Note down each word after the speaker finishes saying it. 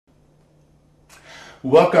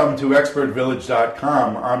Welcome to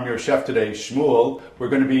expertvillage.com. I'm your chef today, Shmuel. We're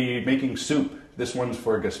going to be making soup. This one's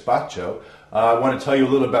for gazpacho. I want to tell you a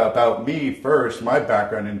little about me first. My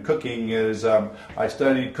background in cooking is I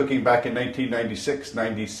studied cooking back in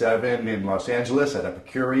 1996-97 in Los Angeles at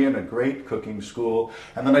Epicurean, a great cooking school.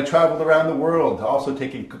 And then I traveled around the world, also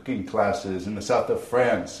taking cooking classes in the south of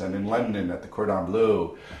France and in London at the Cordon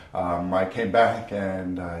Bleu. I came back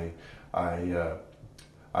and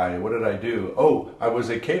what did I do? Oh, I was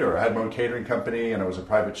a caterer. I had my own catering company and I was a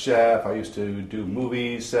private chef. I used to do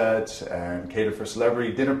movie sets and cater for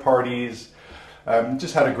celebrity dinner parties.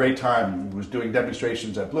 Just had a great time. Was doing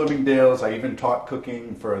demonstrations at Bloomingdale's. I even taught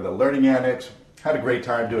cooking for the Learning Annex. Had a great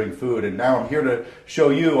time doing food, and now I'm here to show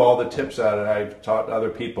you all the tips that I've taught other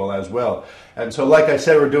people as well. And so, like I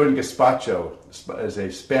said, we're doing gazpacho as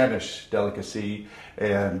a Spanish delicacy,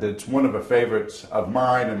 and it's one of the favorites of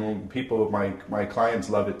mine, and people, my clients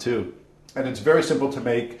love it too. And it's very simple to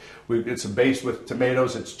make. It's based with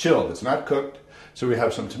tomatoes. It's chilled. It's not cooked. So we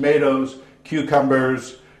have some tomatoes,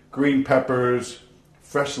 cucumbers, green peppers,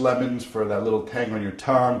 fresh lemons for that little tang on your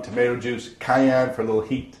tongue, tomato juice, cayenne for a little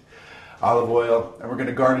heat, olive oil, and we're going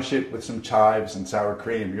to garnish it with some chives and sour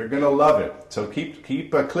cream. You're going to love it. So keep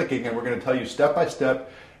clicking, and we're going to tell you step by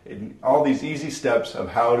step in all these easy steps of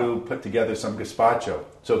how to put together some gazpacho.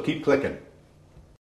 So keep clicking.